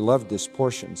 by the way, loved this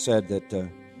portion, said that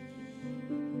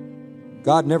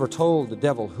God never told the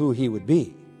devil who he would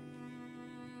be.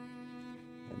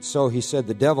 And so he said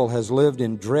the devil has lived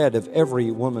in dread of every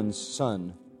woman's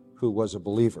son who was a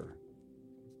believer,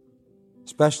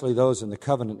 especially those in the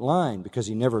covenant line, because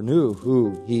he never knew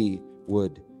who he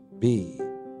would be.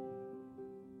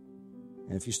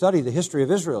 And if you study the history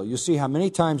of Israel, you see how many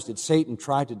times did Satan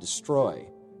try to destroy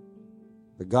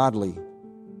the godly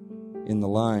in the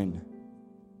line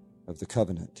of the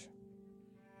covenant.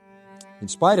 In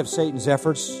spite of Satan's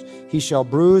efforts, he shall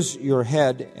bruise your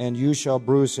head, and you shall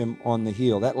bruise him on the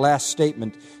heel. That last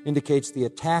statement indicates the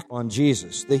attack on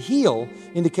Jesus. The heel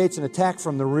indicates an attack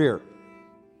from the rear.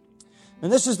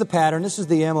 And this is the pattern. This is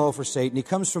the MO for Satan. He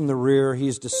comes from the rear.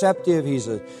 He's deceptive. He's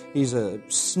a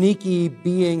sneaky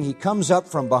being. He comes up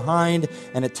from behind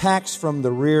and attacks from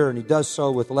the rear, and he does so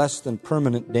with less than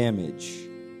permanent damage.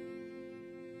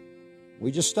 We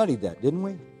just studied that, didn't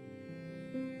we?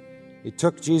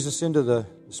 The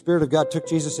Spirit of God took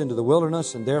Jesus into the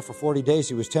wilderness, and there for 40 days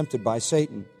he was tempted by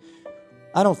Satan.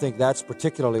 I don't think that's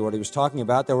particularly what he was talking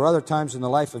about. There were other times in the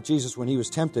life of Jesus when he was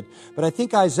tempted, but I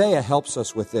think Isaiah helps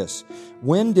us with this.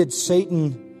 When did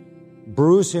Satan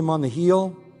bruise him on the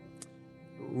heel?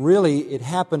 Really, it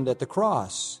happened at the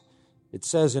cross. It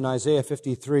says in Isaiah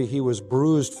 53, he was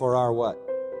bruised for our what?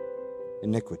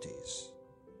 Iniquities.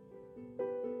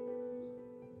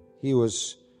 He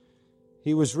was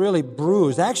really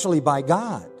bruised, actually by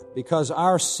God, because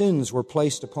our sins were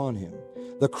placed upon him.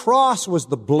 The cross was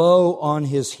the blow on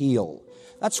his heel.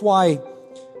 That's why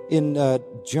in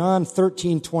John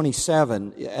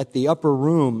 13:27, at the upper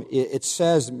room, it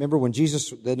says, remember when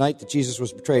the night that Jesus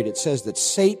was betrayed, it says that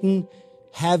Satan,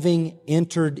 having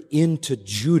entered into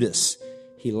Judas,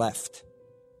 he left.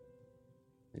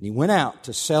 And he went out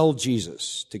to sell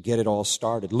Jesus to get it all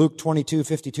started. Luke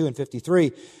 22:52 and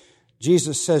 53,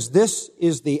 Jesus says, this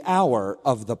is the hour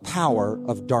of the power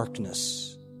of darkness.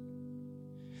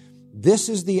 This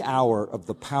is the hour of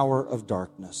the power of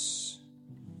darkness.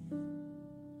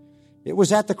 It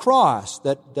was at the cross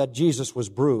that Jesus was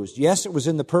bruised. Yes, it was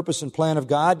in the purpose and plan of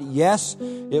God. Yes,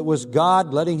 it was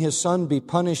God letting his Son be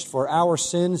punished for our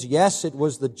sins. Yes, it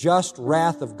was the just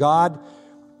wrath of God.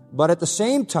 But at the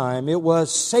same time, it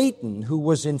was Satan who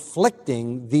was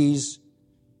inflicting these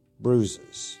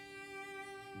bruises.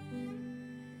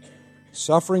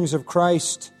 Sufferings of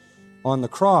Christ on the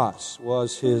cross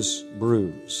was his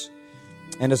bruise.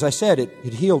 And as I said,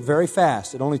 it healed very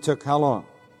fast. It only took how long?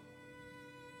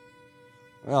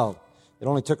 Well, it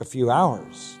only took a few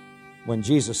hours when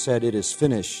Jesus said, it is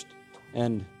finished,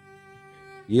 and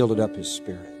yielded up his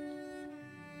spirit.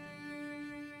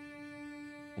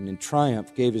 And in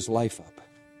triumph gave his life up.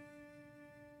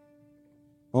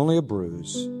 Only a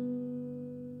bruise.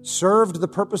 Served the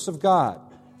purpose of God.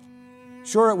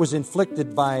 Sure, it was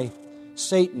inflicted by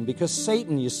Satan, because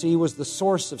Satan, you see, was the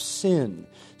source of sin.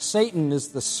 Satan is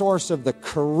the source of the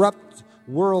corrupt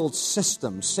world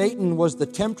system. Satan was the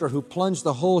tempter who plunged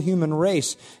the whole human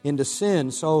race into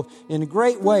sin. So, in a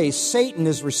great way, Satan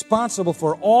is responsible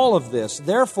for all of this.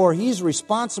 Therefore, he's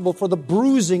responsible for the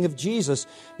bruising of Jesus,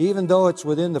 even though it's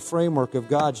within the framework of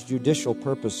God's judicial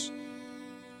purpose.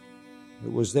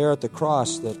 It was there at the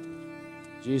cross that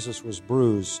Jesus was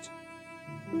bruised.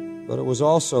 But it was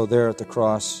also there at the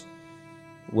cross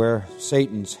where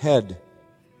Satan's head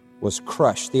was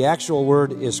crushed. The actual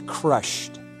word is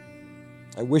crushed.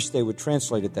 I wish they would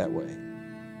translate it that way.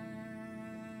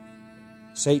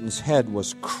 Satan's head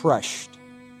was crushed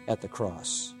at the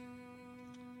cross.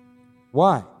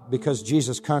 Why? Because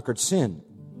Jesus conquered sin.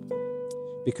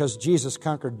 Because Jesus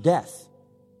conquered death.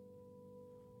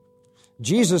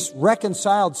 Jesus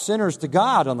reconciled sinners to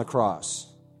God on the cross.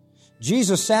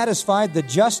 Jesus satisfied the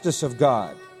justice of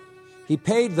God. He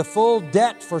paid the full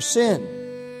debt for sin.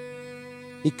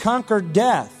 He conquered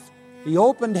death. He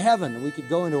opened heaven. We could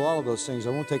go into all of those things.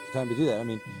 I won't take the time to do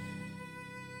that.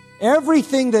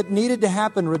 Everything that needed to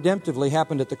happen redemptively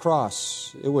happened at the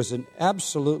cross. It was an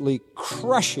absolutely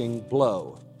crushing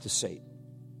blow to Satan.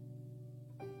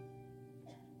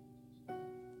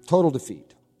 Total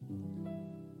defeat.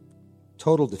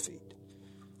 Total defeat.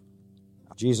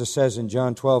 Jesus says in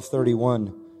John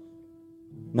 12:31,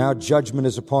 now judgment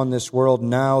is upon this world.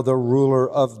 Now the ruler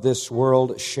of this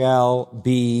world shall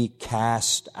be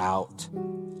cast out.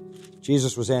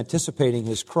 Jesus was anticipating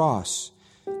his cross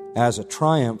as a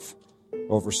triumph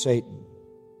over Satan.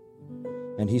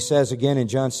 And he says again in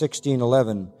John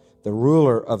 16:11, the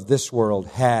ruler of this world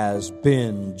has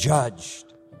been judged.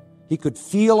 He could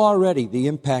feel already the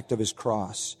impact of his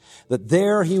cross, that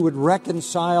there he would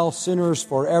reconcile sinners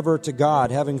forever to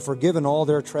God, having forgiven all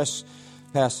their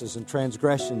trespasses and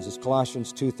transgressions, as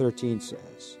Colossians 2:13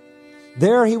 says.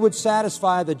 There he would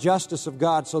satisfy the justice of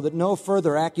God so that no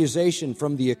further accusation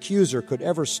from the accuser could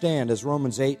ever stand, as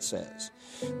Romans 8 says.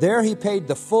 There he paid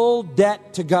the full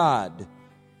debt to God.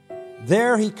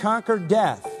 There he conquered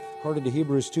death, according to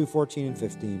Hebrews 2:14 and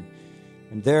 15.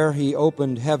 And there he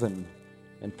opened heaven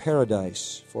and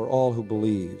paradise for all who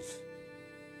believe.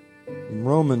 In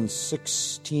Romans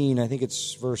 16, I think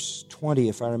it's verse 20,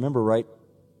 if I remember right,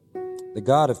 the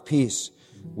God of peace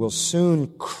will soon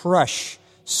crush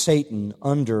Satan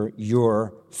under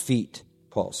your feet,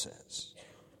 Paul says.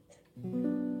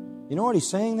 You know what he's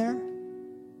saying there?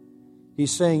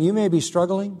 He's saying you may be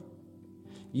struggling.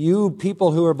 You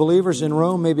people who are believers in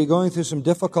Rome may be going through some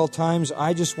difficult times.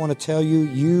 I just want to tell you,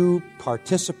 you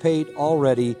participate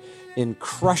already in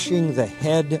crushing the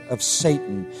head of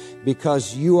Satan,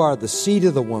 because you are the seed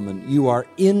of the woman. You are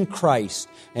in Christ,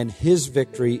 and his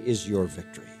victory is your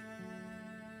victory.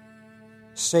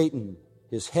 Satan,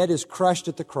 his head is crushed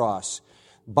at the cross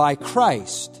by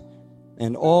Christ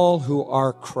and all who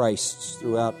are Christ's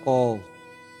throughout all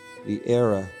the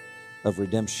era of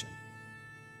redemption.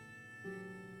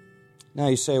 Now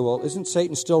you say, well, isn't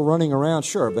Satan still running around?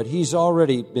 Sure, but he's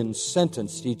already been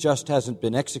sentenced. He just hasn't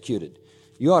been executed.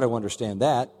 You ought to understand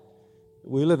that.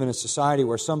 We live in a society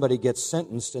where somebody gets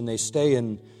sentenced and they stay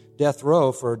in death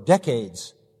row for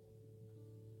decades.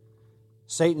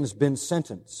 Satan's been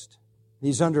sentenced.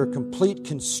 He's under complete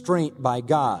constraint by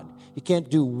God. He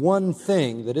can't do one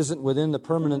thing that isn't within the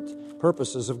permanent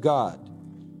purposes of God.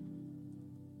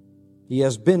 He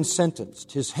has been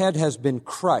sentenced. His head has been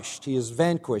crushed. He is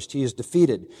vanquished. He is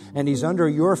defeated. And he's under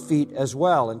your feet as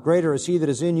well. And greater is he that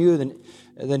is in you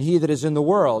than he that is in the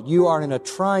world. You are in a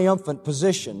triumphant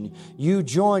position. You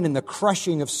join in the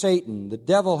crushing of Satan. The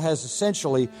devil has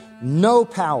essentially no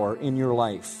power in your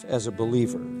life as a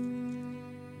believer.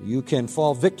 You can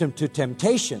fall victim to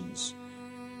temptations,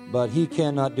 but he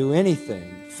cannot do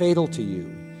anything fatal to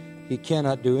you. He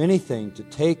cannot do anything to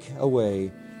take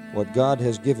away what God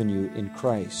has given you in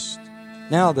Christ.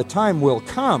 Now the time will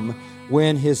come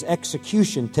when his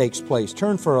execution takes place.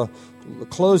 Turn for a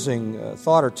closing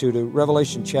thought or two to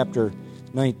Revelation chapter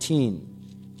 19.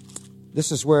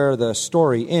 This is where the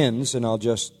story ends, and I'll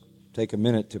just take a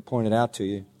minute to point it out to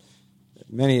you.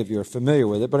 Many of you are familiar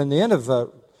with it, but in the end of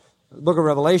the book of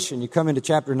Revelation, you come into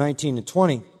chapter 19 and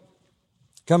 20,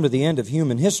 come to the end of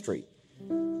human history.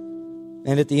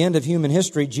 And at the end of human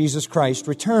history, Jesus Christ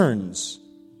returns.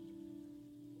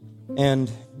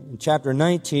 And in chapter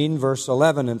 19, verse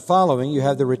 11 and following, you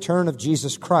have the return of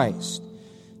Jesus Christ.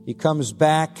 He comes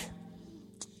back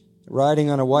riding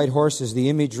on a white horse is the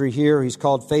imagery here. He's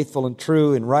called faithful and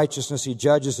true. In righteousness he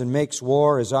judges and makes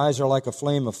war. His eyes are like a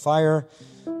flame of fire.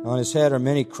 On his head are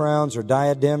many crowns or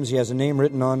diadems. He has a name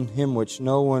written on him which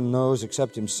no one knows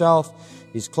except himself.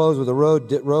 He's clothed with a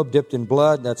robe dipped in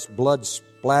blood. That's blood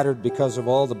splattered because of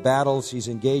all the battles he's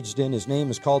engaged in. His name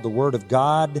is called the Word of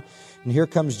God. And here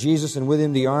comes Jesus, and with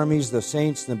him the armies, the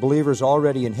saints, and the believers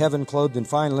already in heaven, clothed in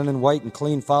fine linen, white and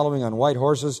clean, following on white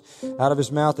horses. Out of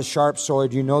his mouth a sharp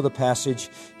sword. You know the passage.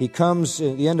 He comes,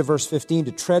 at the end of verse 15,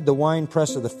 to tread the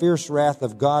winepress of the fierce wrath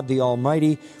of God the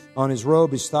Almighty. On his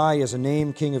robe, his thigh, has a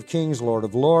name, King of Kings, Lord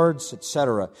of Lords,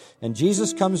 etc. And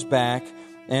Jesus comes back,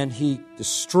 and he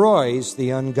destroys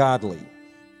the ungodly.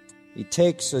 He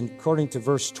takes, according to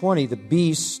verse 20, the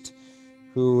beast,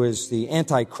 who is the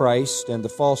Antichrist, and the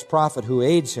false prophet who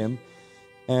aids him,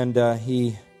 and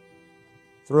he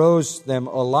throws them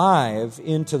alive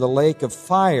into the lake of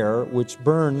fire, which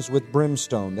burns with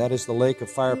brimstone. That is the lake of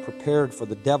fire prepared for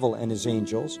the devil and his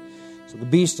angels. So the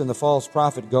beast and the false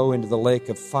prophet go into the lake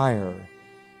of fire.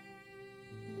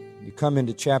 You come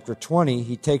into chapter 20,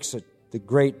 he takes the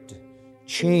great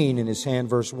chain in his hand,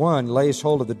 verse 1, lays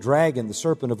hold of the dragon, the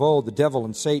serpent of old, the devil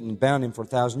and Satan, and bound him for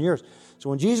 1,000 years. So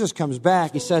when Jesus comes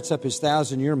back, he sets up his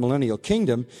 1,000-year millennial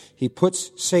kingdom. He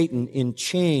puts Satan in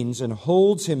chains and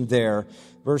holds him there.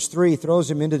 Verse 3, throws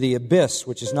him into the abyss,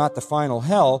 which is not the final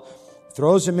hell,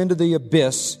 throws him into the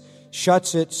abyss,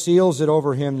 shuts it, seals it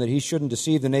over him, that he shouldn't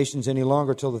deceive the nations any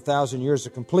longer till the 1,000 years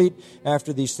are complete.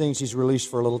 After these things, he's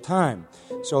released for a little time.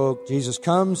 So Jesus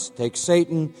comes, takes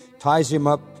Satan, ties him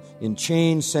up in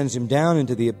chains, sends him down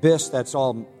into the abyss. That's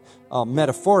all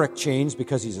metaphoric chains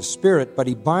because he's a spirit, but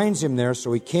he binds him there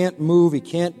so he can't move,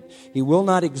 he will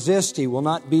not exist, he will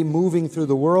not be moving through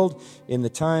the world in the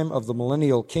time of the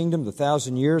millennial kingdom, the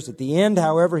 1,000 years. At the end,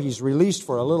 however, he's released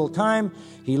for a little time.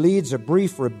 He leads a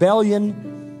brief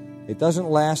rebellion. It doesn't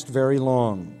last very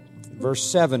long. Verse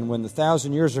 7, when the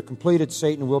 1,000 years are completed,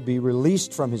 Satan will be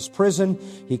released from his prison.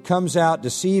 He comes out,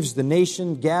 deceives the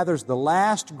nation, gathers the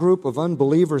last group of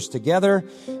unbelievers together,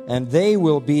 and they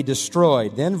will be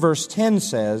destroyed. Then verse 10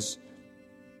 says,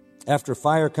 after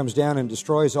fire comes down and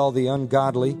destroys all the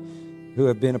ungodly who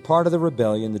have been a part of the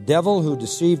rebellion, the devil who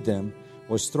deceived them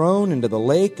was thrown into the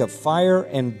lake of fire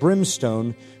and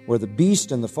brimstone, where the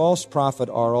beast and the false prophet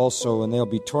are also, and they'll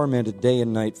be tormented day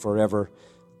and night forever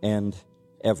and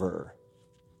ever.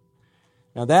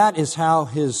 Now that is how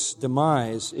his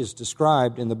demise is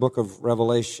described in the book of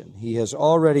Revelation. He has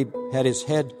already had his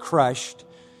head crushed.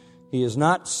 He is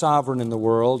not sovereign in the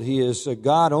world. He is a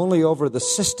God only over the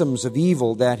systems of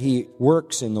evil that he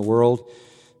works in the world,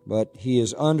 but he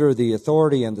is under the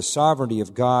authority and the sovereignty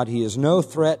of God. He is no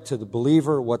threat to the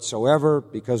believer whatsoever,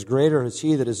 because greater is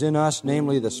he that is in us,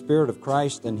 namely the Spirit of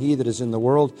Christ, than he that is in the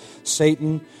world,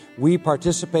 Satan. We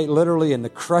participate literally in the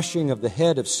crushing of the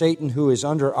head of Satan, who is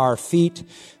under our feet,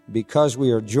 because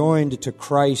we are joined to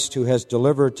Christ, who has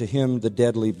delivered to him the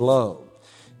deadly blow.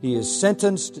 He is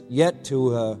sentenced yet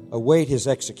to await his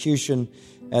execution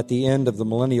at the end of the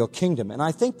millennial kingdom. And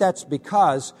I think that's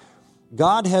because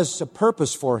God has a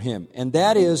purpose for him, and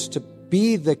that is to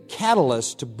be the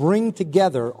catalyst to bring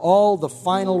together all the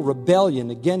final rebellion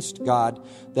against God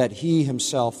that he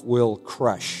himself will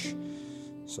crush.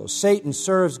 So Satan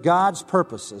serves God's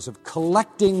purposes of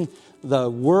collecting the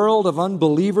world of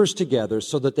unbelievers together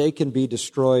so that they can be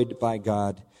destroyed by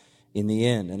God in the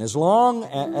end. And as long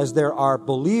as there are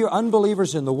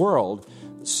unbelievers in the world,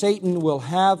 Satan will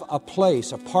have a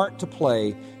place, a part to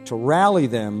play to rally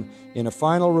them in a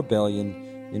final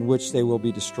rebellion in which they will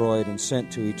be destroyed and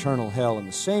sent to eternal hell in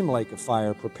the same lake of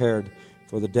fire prepared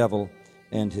for the devil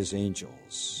and his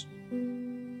angels.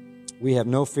 We have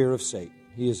no fear of Satan.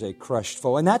 He is a crushed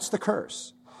foe. And that's the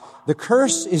curse. The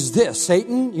curse is this: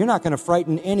 Satan, you're not going to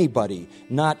frighten anybody.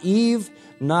 Not Eve,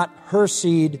 not her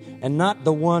seed, and not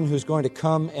the one who's going to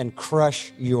come and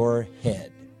crush your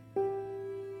head.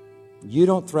 You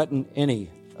don't threaten any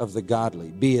of the godly,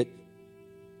 be it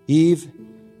Eve,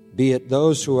 be it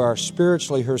those who are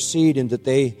spiritually her seed in that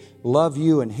they love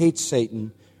you and hate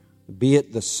Satan, be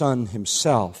it the Son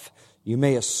himself. You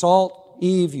may assault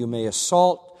Eve, you may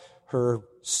assault her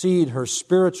seed, her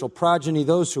spiritual progeny,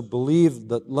 those who believe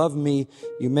that love me,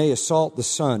 you may assault the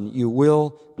Son. You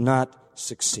will not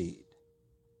succeed.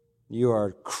 You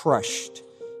are crushed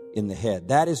in the head.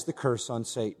 That is the curse on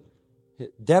Satan.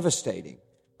 Devastating,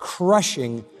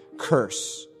 crushing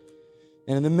curse.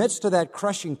 And in the midst of that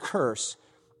crushing curse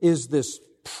is this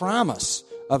promise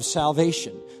of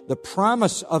salvation, the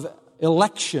promise of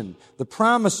election, the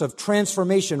promise of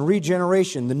transformation,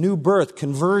 regeneration, the new birth,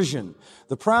 conversion,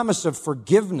 the promise of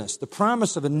forgiveness, the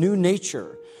promise of a new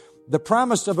nature, the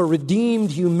promise of a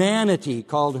redeemed humanity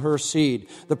called her seed,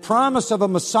 the promise of a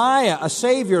Messiah, a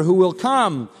Savior who will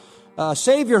come,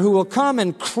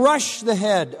 and crush the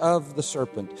head of the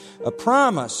serpent, a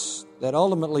promise that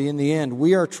ultimately in the end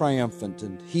we are triumphant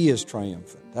and he is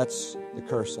triumphant. That's the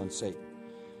curse on Satan.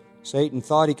 Satan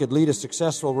thought he could lead a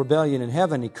successful rebellion in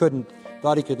heaven. He couldn't.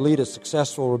 Thought he could lead a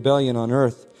successful rebellion on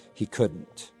earth. He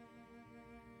couldn't.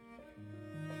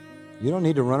 You don't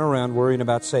need to run around worrying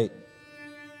about Satan.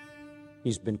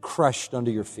 He's been crushed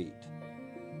under your feet.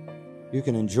 You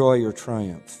can enjoy your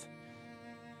triumph.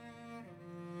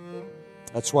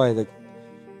 That's why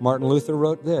Martin Luther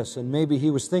wrote this, and maybe he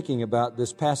was thinking about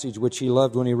this passage which he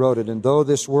loved when he wrote it. And though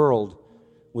this world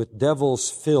with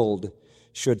devils filled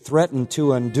should threaten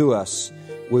to undo us,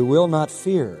 we will not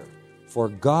fear, for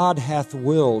God hath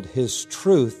willed his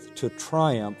truth to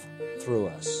triumph through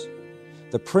us.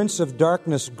 The prince of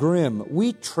darkness grim,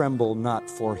 we tremble not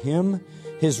for him.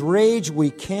 His rage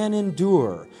we can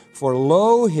endure, for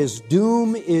lo, his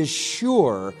doom is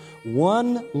sure.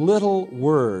 One little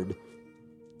word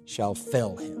shall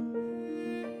fell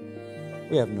him.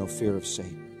 We have no fear of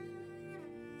Satan.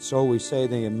 So we say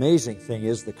the amazing thing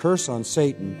is the curse on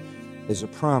Satan is a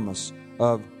promise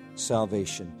of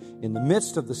salvation. In the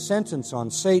midst of the sentence on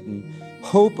Satan,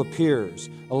 hope appears,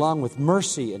 along with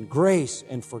mercy and grace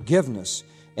and forgiveness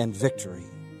and victory.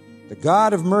 The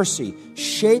God of mercy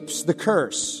shapes the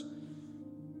curse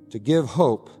to give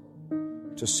hope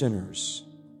to sinners.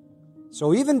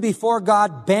 So even before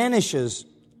God banishes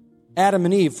Adam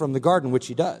and Eve from the garden, which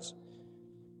He does,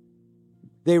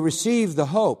 they receive the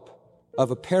hope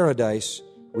of a paradise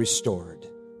restored.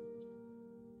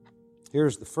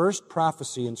 Here's the first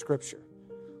prophecy in Scripture,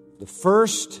 the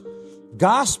first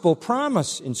gospel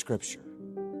promise in Scripture.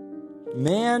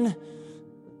 Man,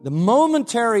 the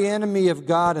momentary enemy of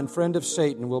God and friend of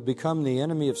Satan, will become the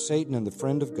enemy of Satan and the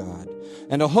friend of God.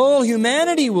 And the whole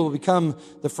humanity will become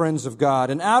the friends of God.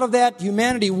 And out of that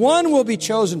humanity, one will be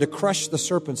chosen to crush the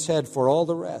serpent's head for all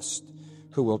the rest,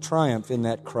 who will triumph in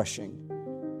that crushing.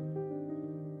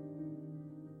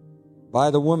 By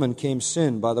the woman came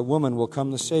sin. By the woman will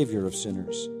come the Savior of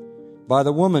sinners. By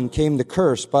the woman came the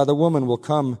curse. By the woman will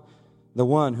come the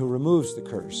one who removes the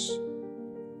curse.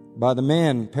 By the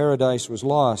man, paradise was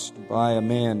lost. By a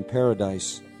man,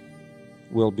 paradise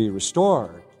will be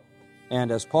restored. And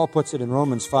as Paul puts it in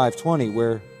Romans 5:20,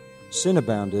 where sin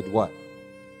abounded, what?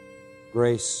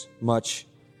 Grace much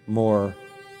more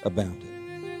abounded.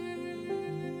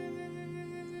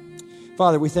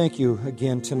 Father, we thank you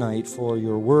again tonight for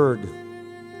your word.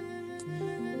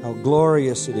 How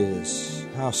glorious it is,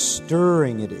 how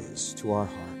stirring it is to our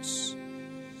hearts,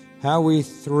 how we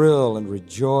thrill and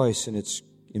rejoice in its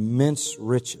immense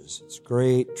riches, its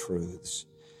great truths.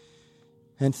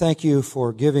 And thank you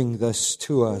for giving this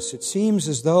to us. It seems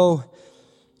as though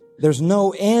there's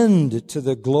no end to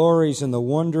the glories and the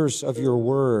wonders of your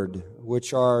word,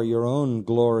 which are your own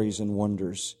glories and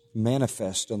wonders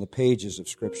manifest on the pages of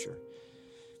Scripture.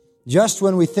 Just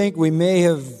when we think we may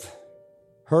have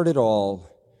heard it all,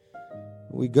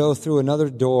 we go through another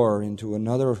door into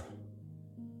another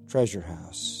treasure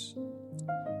house,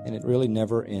 and it really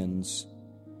never ends.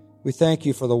 We thank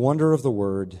you for the wonder of the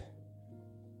Word,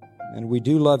 and we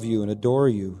do love you and adore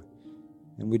you,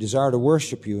 and we desire to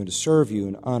worship you and to serve you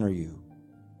and honor you.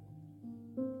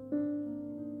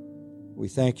 We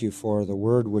thank you for the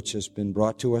Word which has been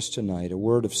brought to us tonight, a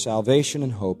word of salvation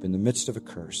and hope in the midst of a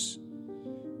curse,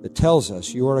 that tells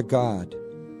us you are a God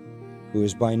who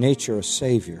is by nature a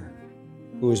Savior,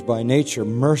 who is by nature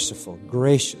merciful,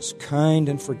 gracious, kind,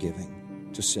 and forgiving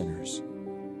to sinners.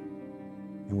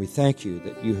 And we thank you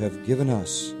that you have given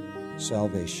us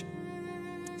salvation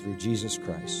through Jesus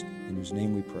Christ, in whose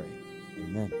name we pray.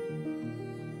 Amen.